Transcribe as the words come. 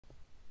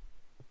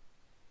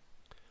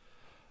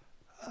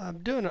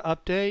I'm doing an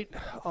update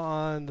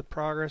on the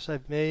progress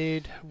I've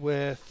made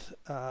with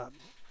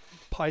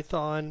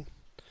Python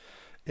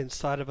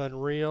inside of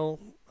Unreal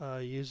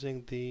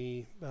using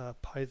the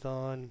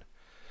Python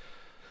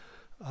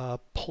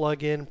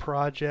plugin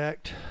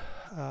project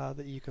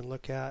that you can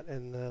look at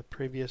in the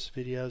previous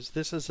videos.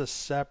 This is a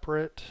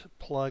separate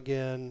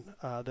plugin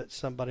that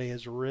somebody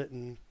has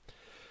written,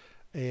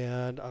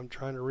 and I'm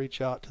trying to reach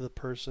out to the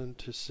person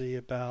to see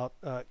about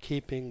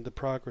keeping the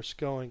progress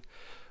going.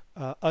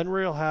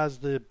 Unreal has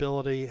the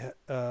ability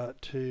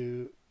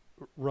to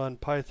run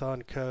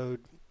Python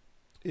code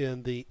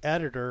in the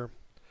editor,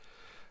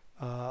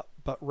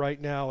 but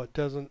right now it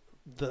doesn't.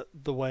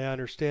 The way I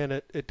understand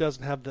it, it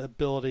doesn't have the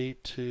ability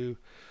to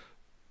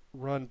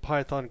run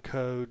Python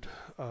code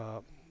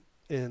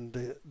in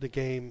the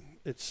game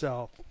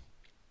itself.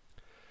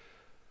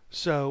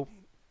 So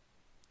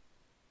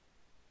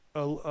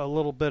a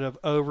little bit of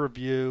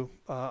overview.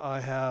 I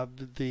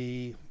have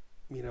the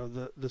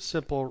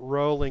simple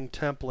rolling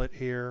template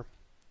here,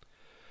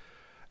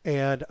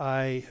 and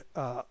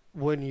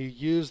when you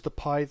use the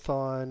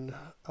Python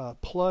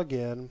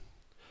plugin,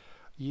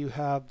 you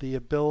have the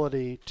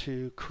ability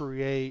to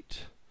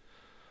create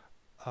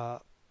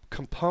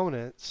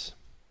components,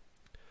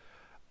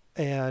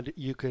 and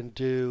you can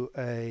do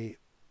a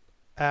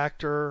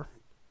actor,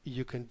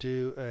 you can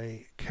do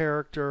a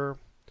character,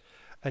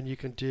 and you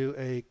can do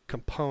a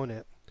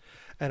component.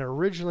 And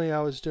originally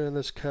I was doing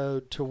this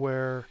code to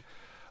where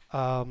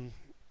I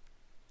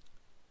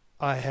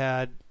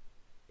had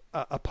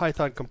a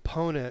Python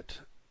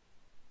component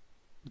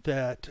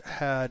that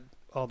had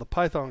all the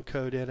Python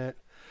code in it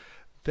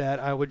that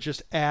I would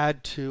just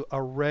add to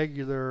a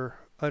regular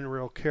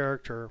Unreal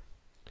character.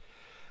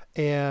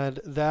 And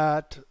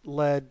that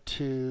led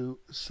to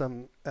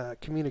some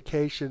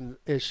communication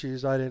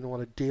issues I didn't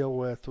want to deal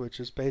with, which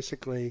is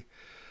basically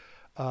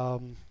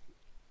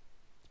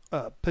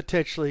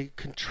potentially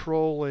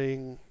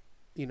controlling,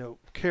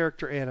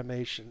 character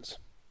animations.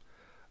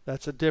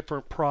 That's a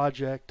different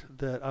project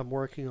that I'm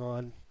working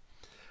on,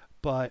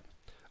 but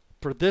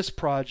for this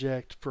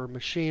project, for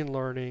machine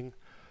learning,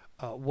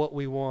 what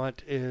we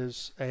want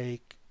is a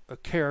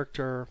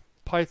character,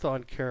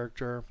 Python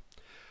character,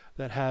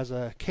 that has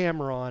a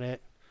camera on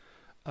it,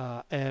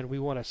 and we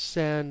want to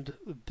send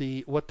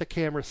what the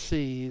camera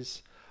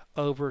sees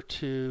over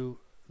to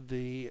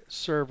the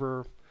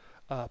server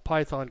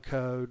Python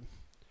code,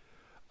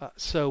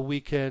 so we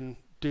can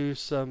do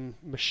some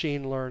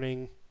machine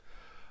learning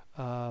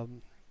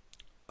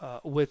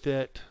with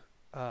it,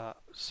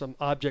 some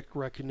object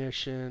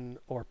recognition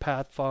or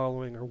path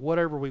following or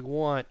whatever we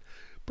want.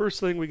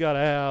 First thing we got to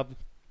have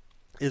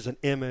is an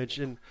image,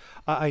 and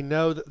I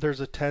know that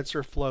there's a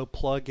TensorFlow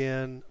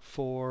plugin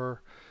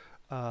for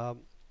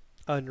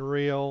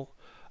Unreal.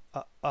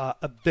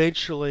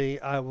 Eventually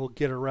I will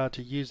get around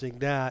to using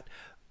that.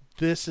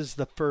 This is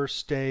the first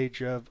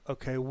stage of,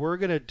 okay, we're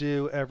going to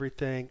do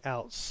everything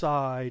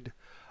outside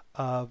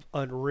of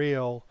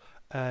Unreal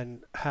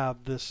and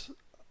have this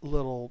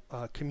little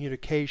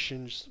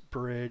communications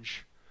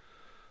bridge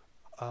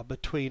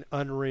between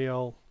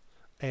Unreal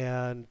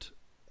and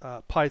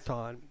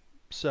Python.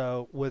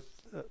 So with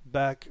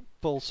back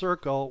full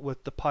circle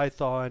with the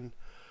Python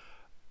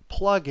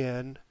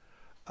plugin,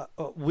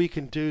 we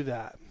can do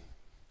that.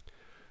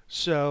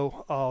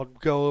 So I'll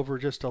go over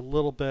just a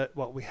little bit.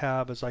 What we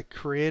have is I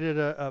created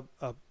a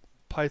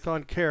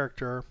Python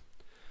character,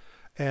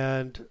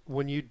 and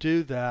when you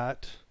do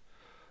that,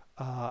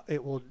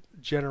 it will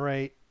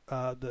generate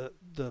the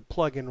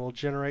plugin will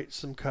generate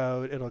some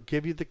code. It'll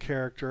give you the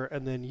character,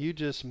 and then you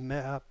just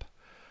map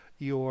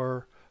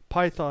your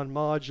Python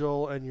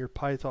module and your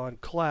Python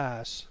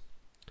class,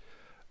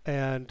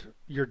 and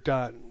you're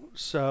done.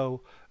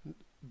 So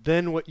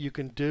then what you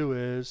can do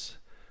is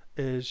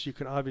you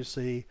can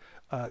obviously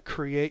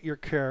create your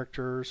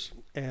characters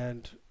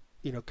and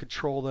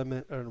control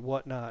them and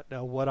whatnot.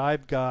 Now what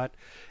I've got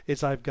is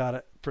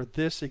for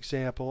this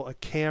example, a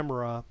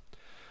camera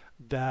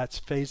that's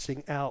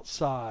facing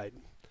outside,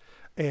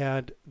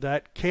 and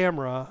that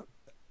camera,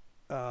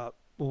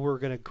 we're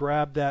going to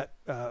grab that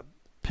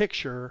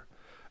picture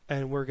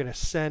and we're going to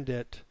send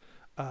it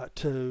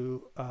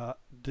to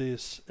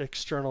this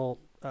external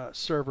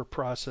server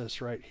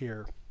process right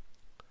here.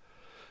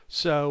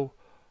 So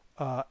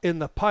in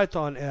the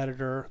Python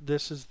editor,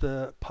 this is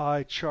the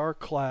PyChar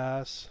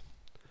class,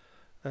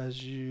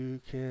 as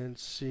you can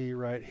see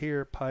right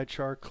here,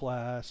 PyChar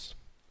class,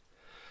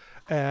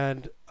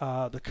 and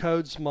the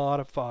code's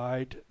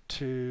modified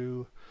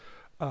to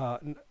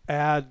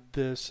add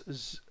this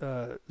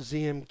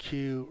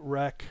ZMQ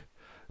rec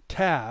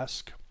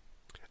task,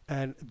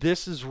 and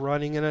this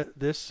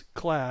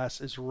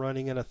class is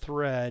running in a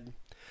thread,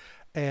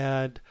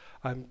 and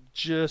I'm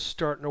just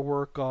starting to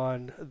work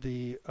on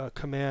the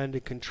command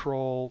and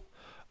control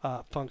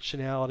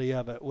functionality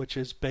of it, which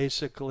is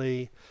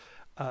basically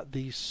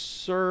the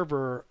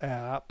server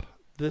app,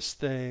 this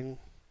thing,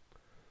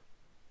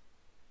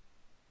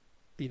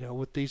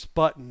 with these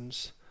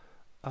buttons,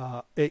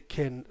 it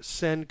can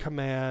send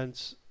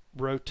commands,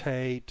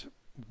 rotate,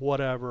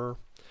 whatever,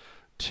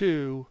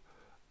 to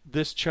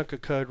this chunk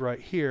of code right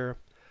here,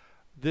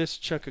 this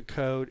chunk of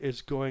code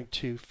is going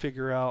to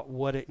figure out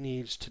what it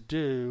needs to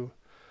do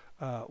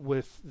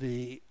with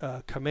the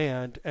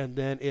command, and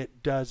then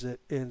it does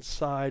it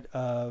inside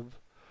of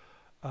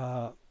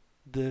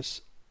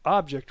this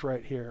object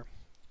right here.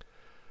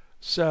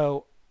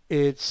 So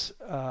it's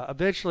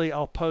eventually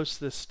I'll post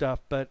this stuff,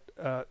 but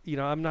you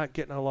know, I'm not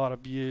getting a lot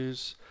of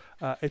views.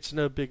 It's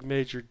no big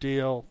major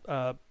deal.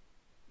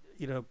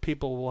 You know,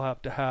 people will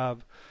have to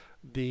have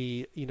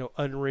the, you know,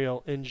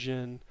 Unreal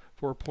Engine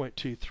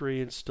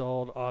 4.23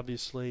 installed,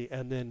 obviously,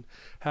 and then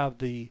have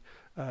the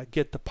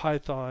get the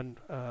Python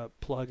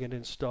plugin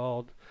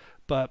installed.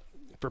 But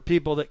for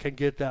people that can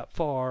get that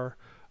far,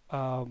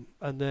 and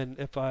then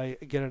if I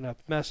get enough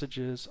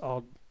messages,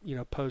 I'll, you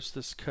know, post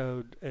this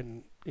code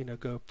and, you know,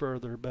 go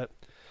further. But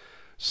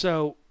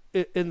so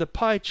in the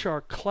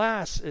PyChar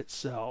class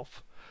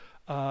itself,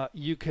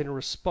 you can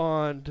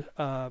respond.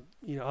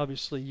 You know,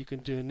 obviously you can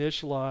do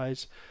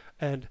initialize,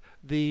 and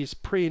these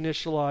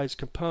pre-initialized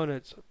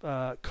components,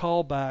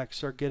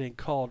 callbacks, are getting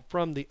called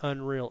from the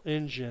Unreal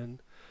Engine: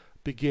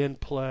 begin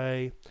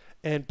play,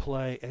 end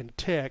play, and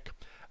tick.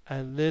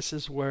 And this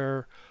is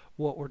where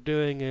what we're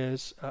doing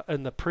is,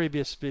 in the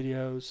previous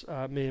videos,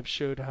 I may have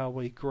showed how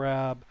we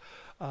grab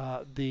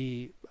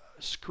the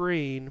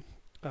scene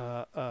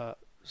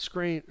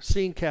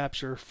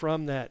capture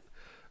from that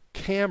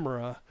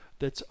camera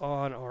that's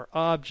on our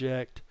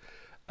object,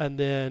 and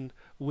then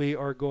we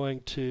are going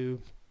to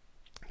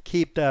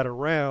keep that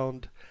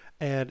around,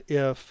 and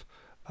if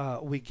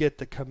we get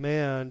the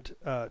command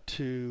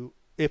to,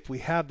 if we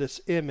have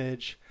this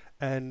image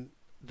and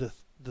the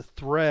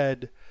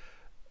thread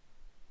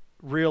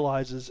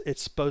realizes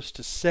it's supposed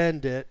to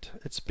send it,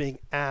 it's being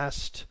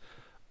asked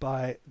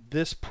by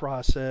this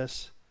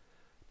process,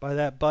 by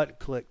that button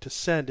click to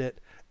send it,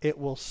 it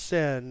will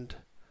send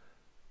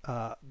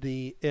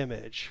the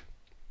image.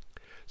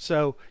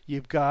 So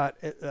you've got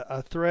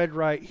a thread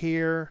right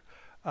here.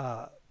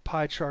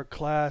 PyChar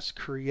class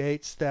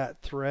creates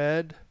that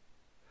thread,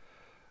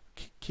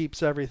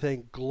 keeps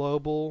everything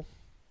global,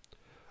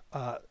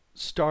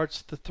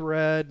 starts the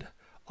thread,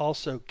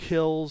 also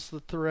kills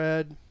the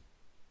thread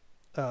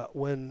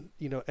when,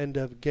 you know, end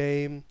of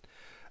game,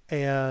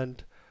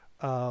 and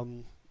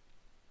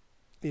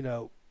you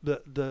know,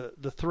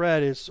 the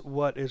thread is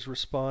what is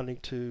responding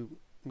to,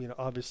 you know,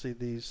 obviously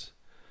these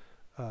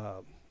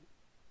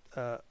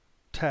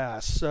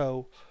tasks.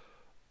 So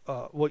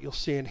what you'll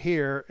see in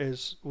here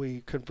is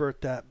we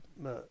convert that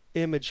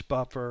image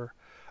buffer,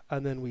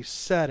 and then we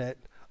set it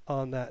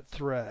on that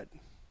thread.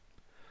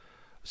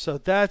 So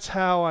that's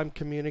how I'm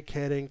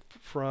communicating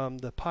from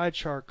the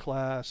PyChar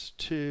class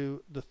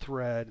to the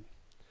thread.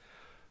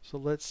 So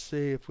let's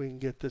see if we can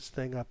get this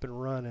thing up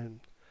and running.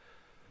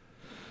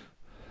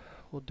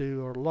 We'll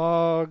do our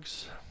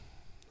logs.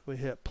 We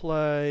hit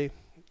play.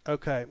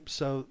 Okay,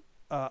 so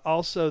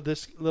also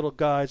this little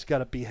guy's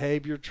got a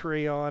behavior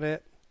tree on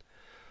it.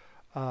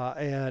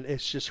 And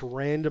it's just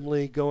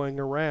randomly going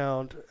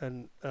around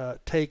and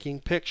taking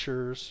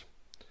pictures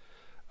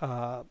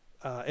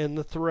in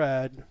the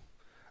thread,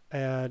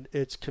 and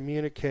it's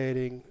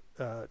communicating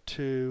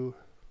to,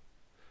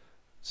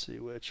 let's see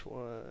which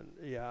one,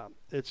 yeah,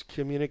 it's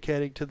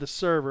communicating to the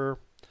server,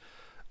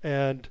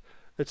 and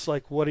it's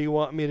like, what do you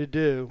want me to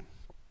do?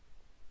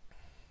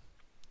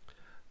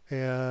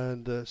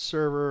 And the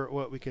server,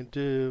 what we can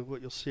do,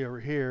 what you'll see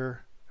over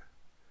here,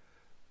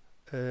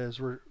 is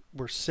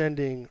we're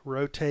sending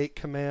rotate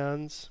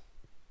commands,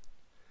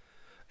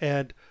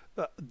 and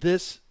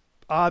this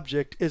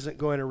object isn't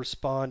going to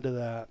respond to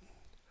that,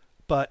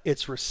 but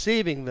it's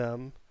receiving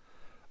them,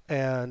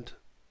 and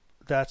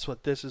that's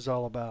what this is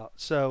all about.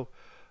 So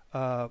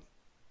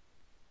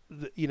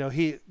you know,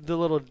 the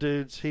little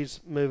dude's, he's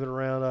moving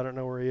around, I don't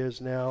know where he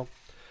is now,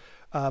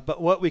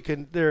 but what we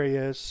can, there he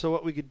is. So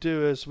what we could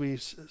do is we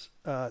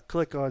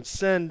click on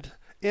send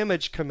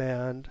image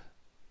command.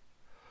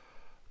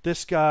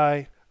 This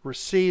guy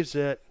receives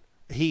it.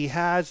 He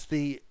has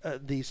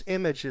these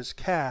images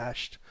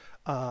cached,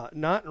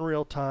 not in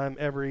real time,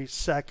 every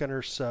second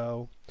or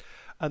so,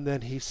 and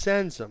then he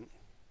sends them.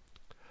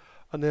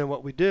 And then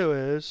what we do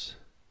is,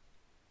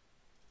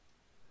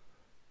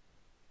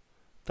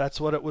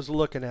 that's what it was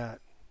looking at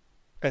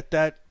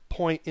that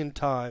point in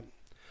time.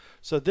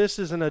 So this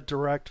isn't a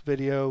direct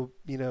video,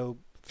 you know,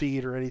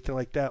 feed or anything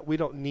like that. We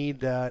don't need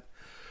that.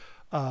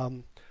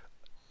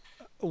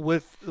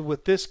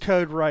 With this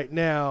code right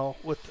now,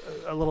 with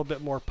a little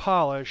bit more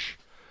polish,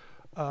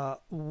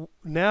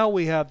 now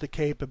we have the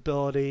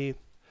capability,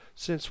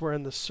 since we're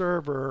in the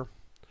server,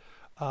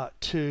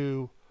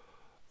 to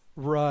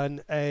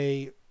run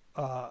a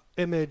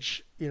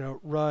image, you know,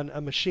 run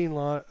a machine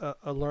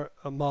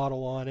a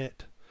model on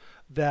it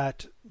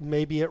that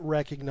maybe it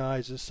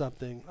recognizes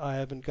something. I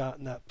haven't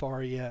gotten that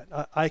far yet.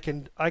 I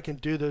can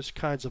do those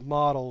kinds of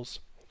models,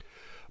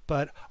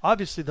 but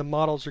obviously the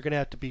models are going to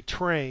have to be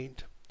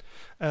trained,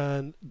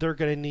 and they're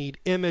going to need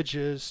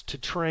images to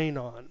train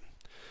on.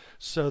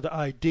 So the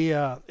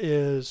idea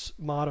is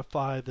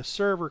modify the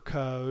server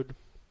code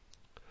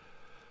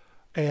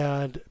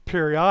And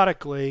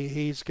periodically,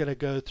 he's going to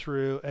go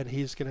through and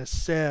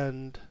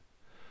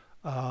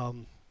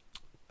um,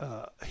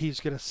 he's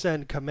going to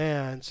send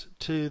commands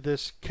to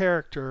this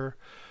character.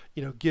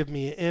 Give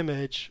me an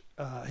image.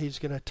 He's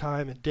going to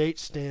time and date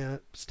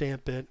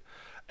stamp it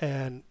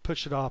and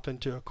push it off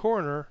into a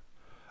corner,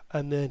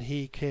 and then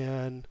he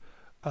can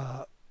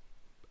uh,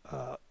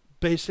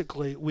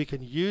 basically we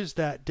can use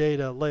that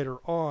data later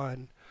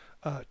on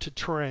to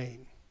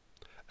train.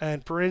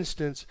 And for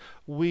instance,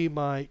 we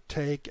might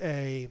take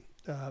a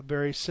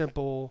very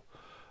simple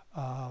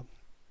uh,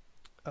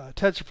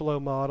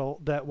 TensorFlow model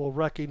that will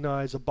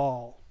recognize a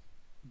ball,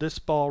 this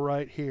ball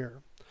right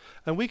here.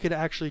 And we could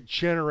actually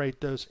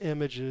generate those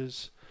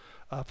images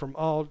from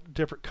all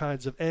different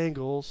kinds of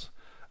angles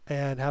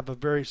and have a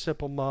very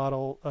simple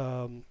model,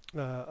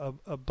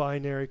 a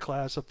binary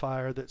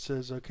classifier that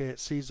says, okay, it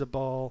sees a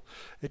ball,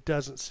 it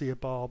doesn't see a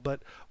ball.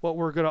 But what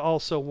we're going to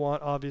also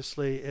want,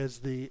 obviously, is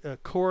the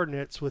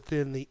coordinates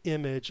within the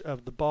image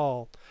of the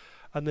ball.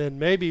 And then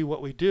maybe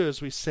what we do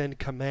is we send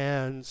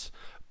commands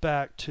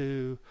back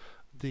to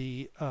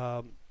the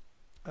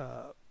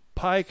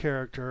pi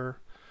character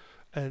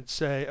and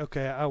say,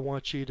 okay, I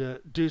want you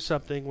to do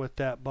something with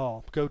that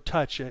ball. Go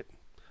touch it.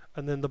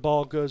 And then the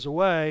ball goes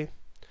away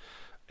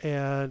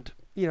and,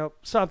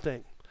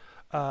 something.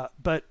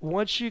 But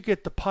once you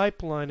get the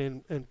pipeline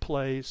in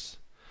place,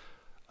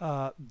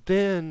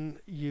 then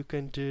you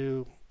can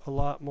do a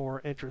lot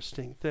more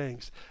interesting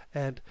things.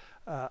 And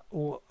I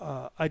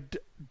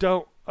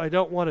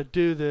don't want to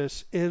do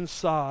this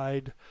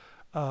inside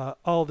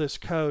all this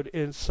code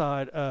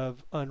inside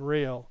of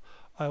Unreal.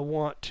 I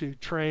want to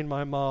train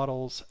my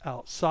models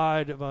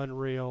outside of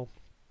Unreal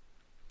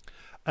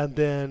and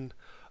then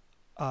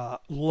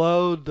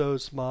load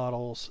those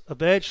models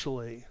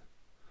eventually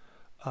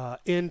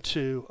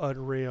into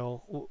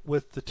Unreal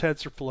with the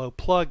TensorFlow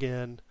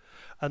plugin,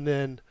 and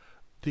then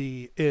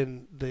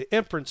in the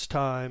inference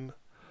time,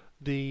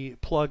 the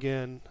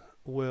plugin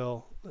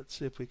will, let's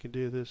see if we can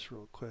do this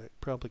real quick.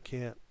 Probably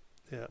can't.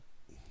 Yeah.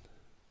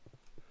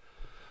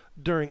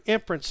 During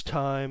inference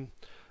time,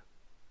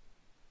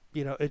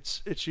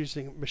 it's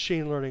using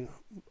machine learning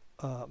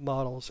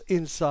models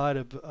inside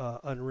of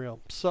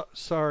Unreal.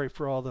 Sorry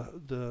for all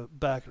the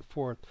back and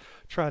forth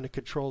trying to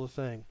control the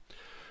thing.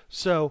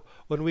 So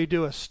when we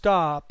do a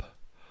stop,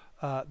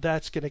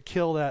 that's going to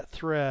kill that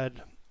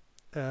thread.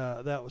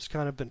 That was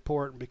kind of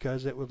important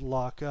because it would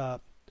lock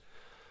up.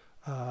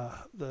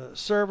 The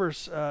server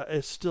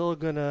is still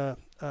going to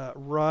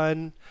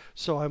run,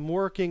 so I'm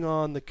working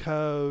on the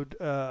code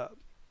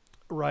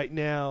right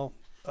now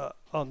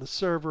on the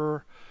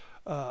server,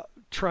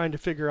 trying to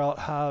figure out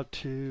how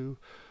to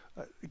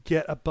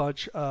get a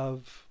bunch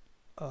of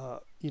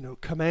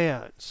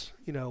commands.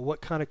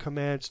 What kind of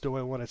commands do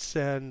I want to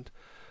send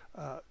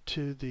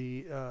to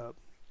the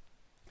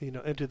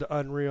into the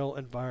Unreal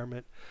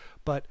environment?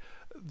 But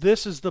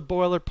this is the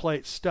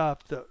boilerplate stuff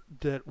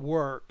that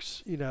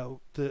works.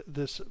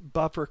 This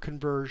buffer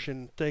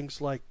conversion,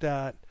 things like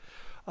that.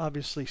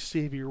 Obviously,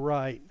 CV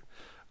write,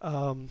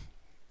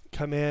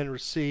 command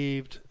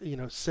received.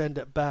 Send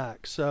it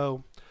back.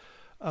 So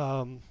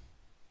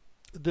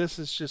this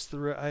is just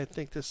I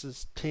think this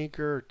is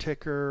Tinker or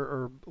Ticker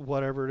or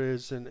whatever it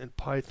is in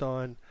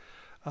Python.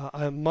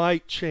 I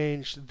might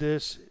change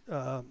this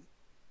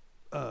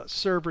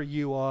server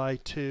UI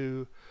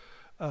to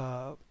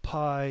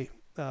Python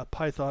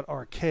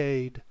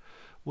Arcade,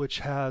 which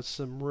has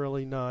some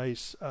really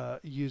nice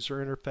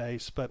user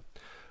interface, but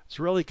it's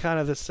really kind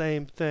of the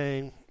same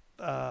thing,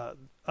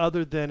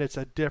 other than it's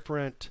a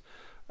different,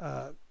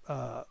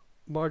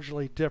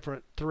 marginally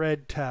different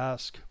thread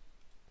task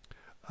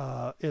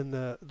in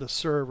the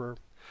server.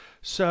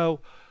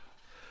 So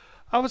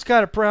I was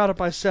kind of proud of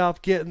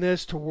myself getting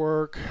this to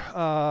work.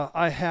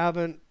 I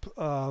haven't,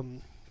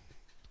 the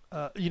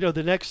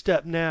next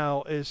step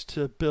now is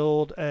to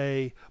build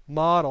a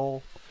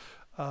model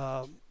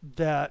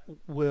that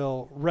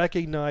will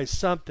recognize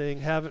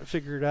something. Haven't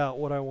figured out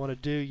what I want to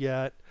do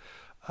yet.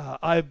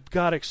 I've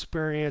got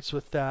experience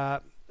with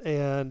that,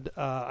 and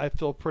I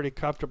feel pretty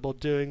comfortable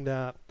doing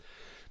that.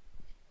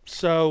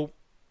 So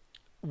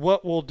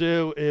what we'll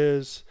do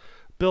is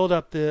build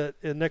up in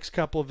the next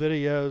couple of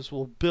videos,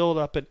 we'll build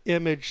up an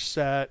image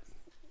set,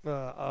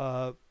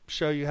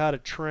 show you how to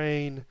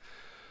train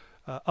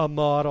a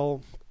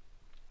model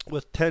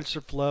with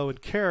TensorFlow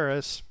and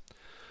Keras,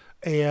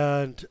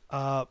 and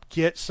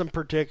get some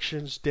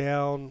predictions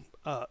down,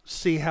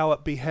 see how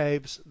it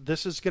behaves.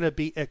 This is going to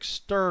be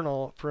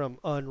external from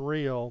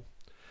Unreal.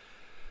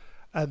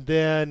 And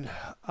then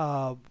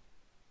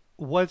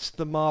once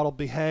the model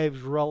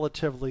behaves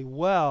relatively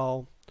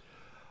well,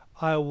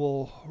 I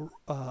will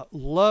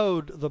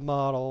load the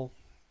model,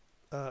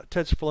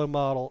 TensorFlow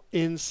model,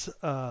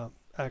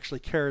 actually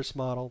Keras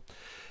model,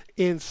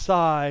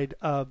 inside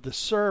of the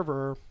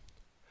server,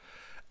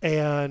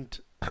 and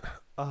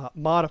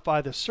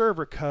modify the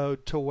server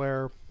code to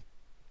where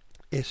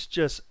it's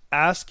just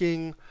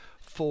asking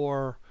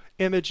for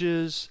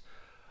images,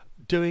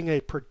 doing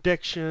a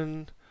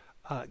prediction,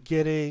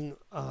 getting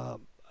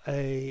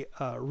a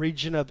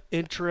region of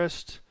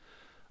interest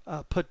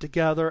put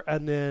together,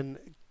 and then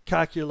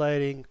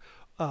calculating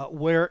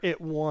where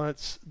it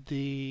wants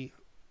the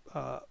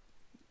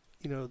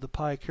the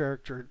pi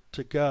character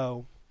to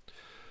go.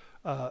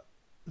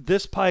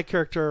 This pi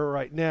character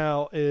right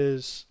now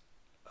is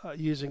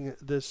using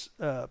this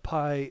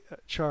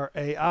PyChar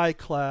AI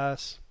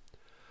class,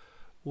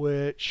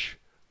 which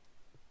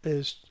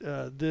is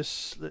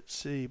this, let's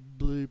see,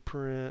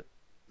 blueprint.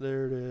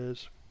 There it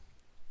is.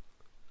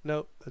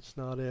 Nope, that's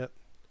not it.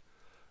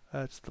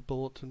 That's the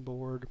bulletin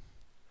board.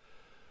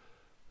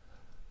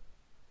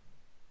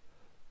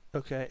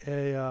 Okay,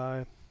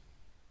 AI.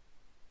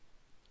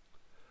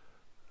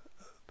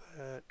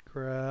 Event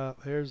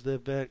graph. Here's the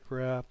event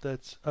graph.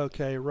 That's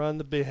okay. Run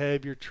the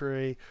behavior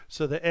tree.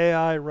 So the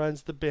AI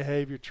runs the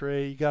behavior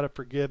tree. You got to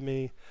forgive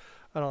me.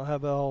 I don't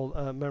have it all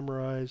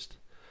memorized.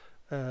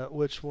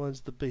 Which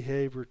one's the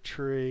behavior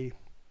tree?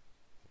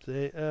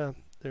 See, there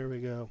we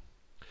go.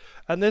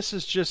 And this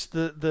is just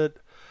the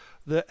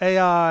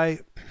AI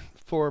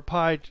for a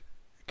pi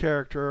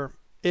character.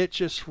 It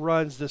just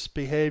runs this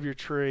behavior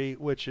tree,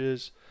 which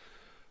is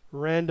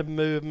random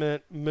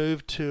movement,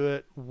 move to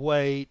it,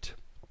 wait,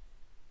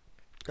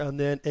 and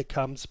then it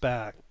comes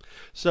back.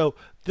 So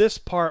this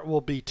part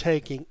will be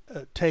taken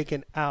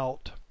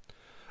out,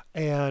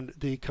 and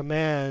the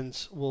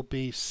commands will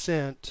be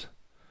sent.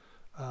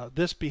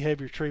 This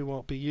behavior tree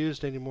won't be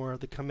used anymore.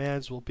 The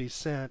commands will be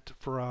sent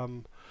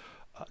from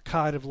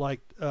kind of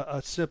like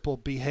a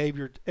simple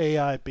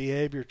AI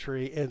behavior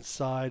tree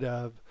inside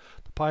of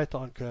the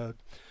Python code.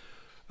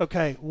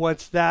 Okay,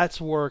 once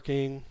that's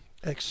working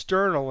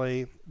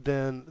externally,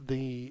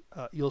 then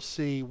you'll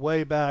see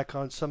way back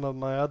on some of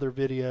my other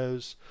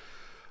videos,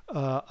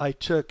 I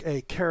took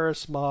a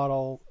Keras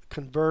model,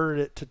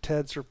 converted it to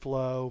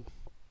TensorFlow,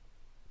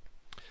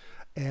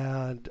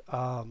 and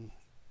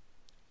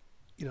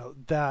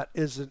that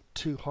isn't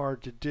too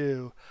hard to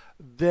do.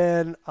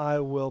 Then I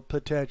will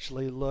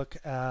potentially look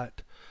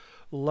at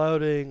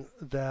loading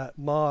that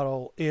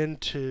model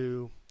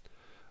into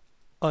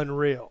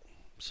Unreal.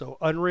 So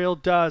Unreal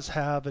does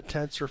have a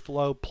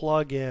TensorFlow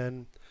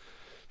plugin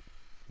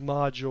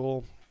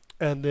module,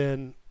 and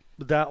then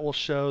that will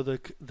show the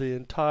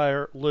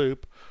entire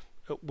loop.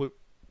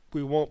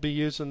 We won't be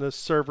using this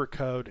server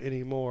code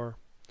anymore.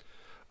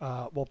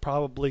 We'll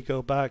probably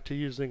go back to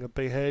using a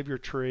behavior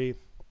tree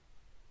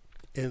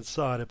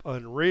inside of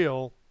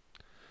Unreal,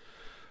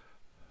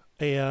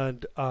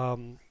 and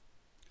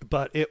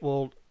but it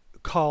will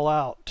call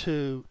out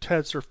to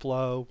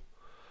TensorFlow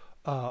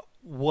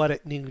what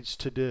it needs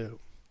to do.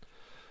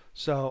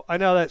 So I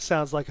know that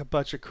sounds like a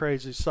bunch of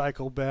crazy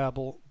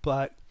psychobabble,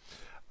 but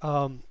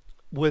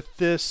with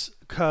this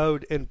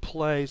code in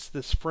place,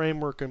 this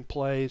framework in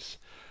place,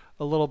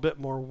 a little bit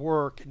more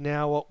work,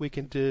 now what we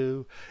can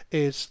do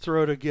is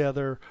throw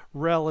together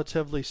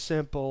relatively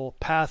simple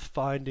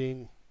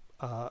pathfinding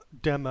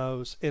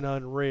demos in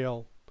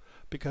Unreal,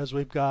 because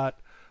we've got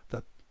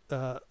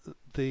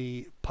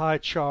the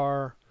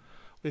PyChar,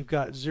 we've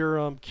got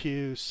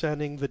ZeroMQ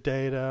sending the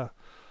data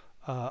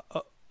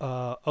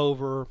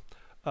over.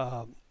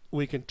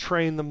 We can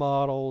train the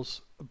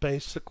models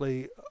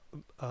basically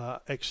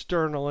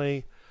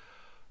externally,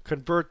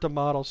 convert the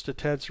models to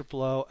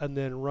TensorFlow, and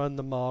then run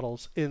the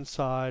models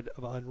inside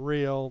of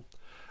Unreal.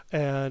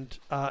 And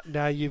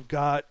now you've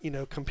got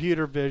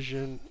computer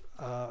vision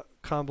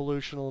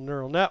convolutional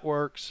neural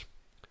networks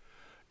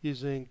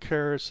using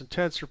Keras and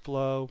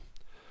TensorFlow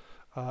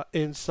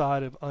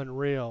inside of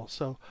Unreal.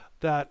 So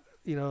that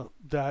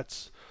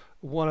that's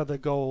one of the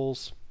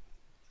goals.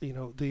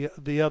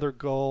 The other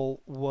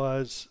goal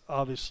was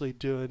obviously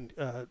doing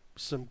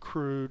some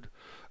crude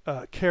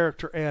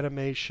character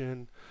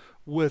animation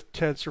with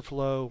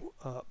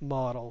TensorFlow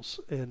models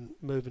and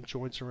moving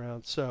joints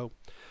around. So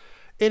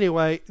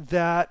anyway,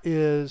 that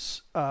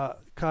is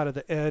kind of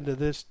the end of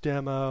this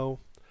demo.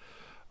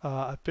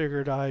 I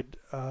figured I'd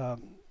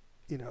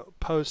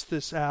post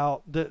this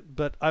out,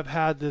 but I've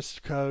had this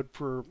code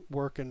for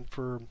working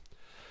for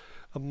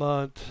a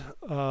month.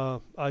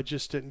 I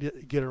just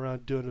didn't get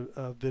around doing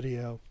a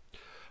video.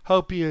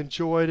 Hope you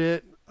enjoyed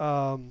it.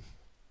 Let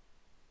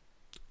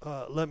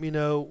me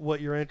know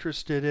what you're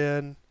interested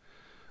in.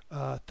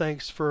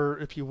 Thanks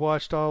if you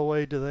watched all the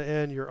way to the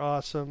end, you're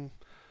awesome.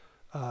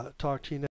 Talk to you next.